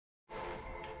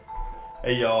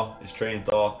Hey y'all, it's Trey and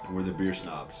Thoth, and we're the Beer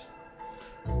Snobs.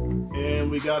 And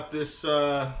we got this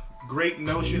Great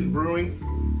Notion Brewing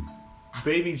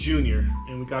Baby Junior,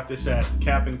 and we got this at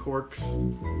Cap and Cork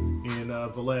in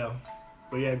Vallejo.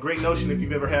 But yeah, Great Notion. If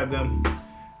you've ever had them,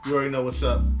 you already know what's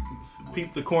up.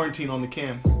 Peep the quarantine on the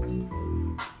can.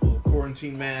 Little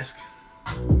quarantine mask.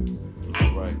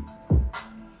 All right.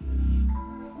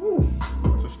 Woo,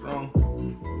 that's a strong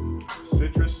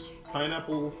citrus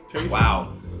pineapple taste.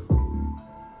 Wow.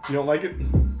 You don't like it?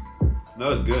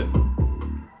 No, it's good.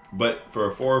 But for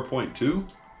a 4.2?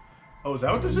 Oh, is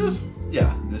that what this is?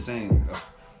 Yeah, this ain't.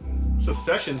 It's a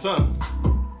Sessions, huh?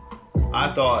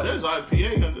 I thought. It says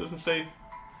IPA, it doesn't say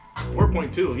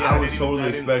 4.2. Yeah, I was totally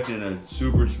expecting a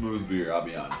super smooth beer, I'll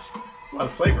be honest. A lot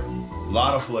of flavor. A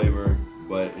lot of flavor,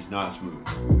 but it's not smooth.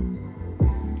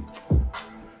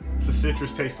 It's a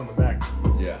citrus taste on the back.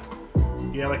 Yeah.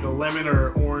 Yeah, like a lemon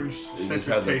or orange It just citrus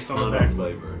has a taste on ton the back. of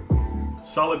flavor.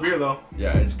 Solid beer though.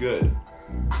 Yeah, it's good.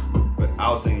 But I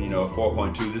was thinking,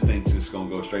 4.2, this thing's just going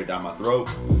to go straight down my throat.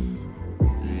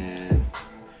 And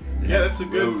yeah, that's a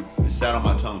good. It sat on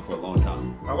my tongue for a long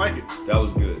time. I like it. That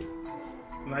was good.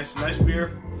 Nice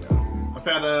beer. Yeah. I've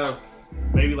had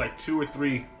maybe like 2 or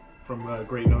 3 from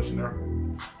Great Notion. They're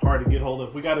hard to get hold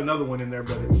of. We got another one in there,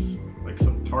 but it's like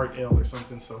some tart ale or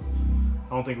something. So I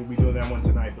don't think we'll be doing that one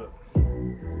tonight. But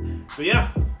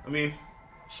yeah, I mean,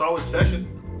 solid session,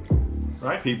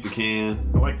 right? Peep the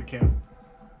can. I like the can.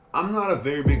 I'm not a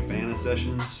very big fan of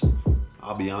sessions,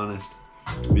 I'll be honest,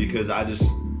 because I just,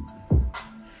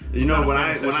 when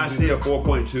I see a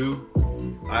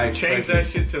 4.2, I change that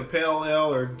shit to pale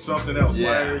ale or something else.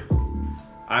 Yeah.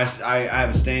 I have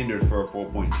a standard for a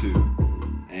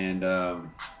 4.2, and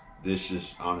this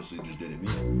just honestly just didn't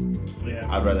meet it. Yeah.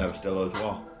 I'd rather have a Stella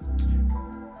Artois.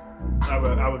 I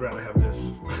would rather have this.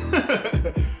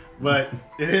 But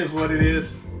it is what it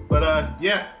is. But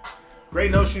yeah,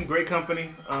 Great Notion, great company.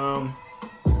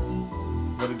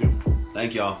 What to do?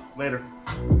 Thank y'all. Later.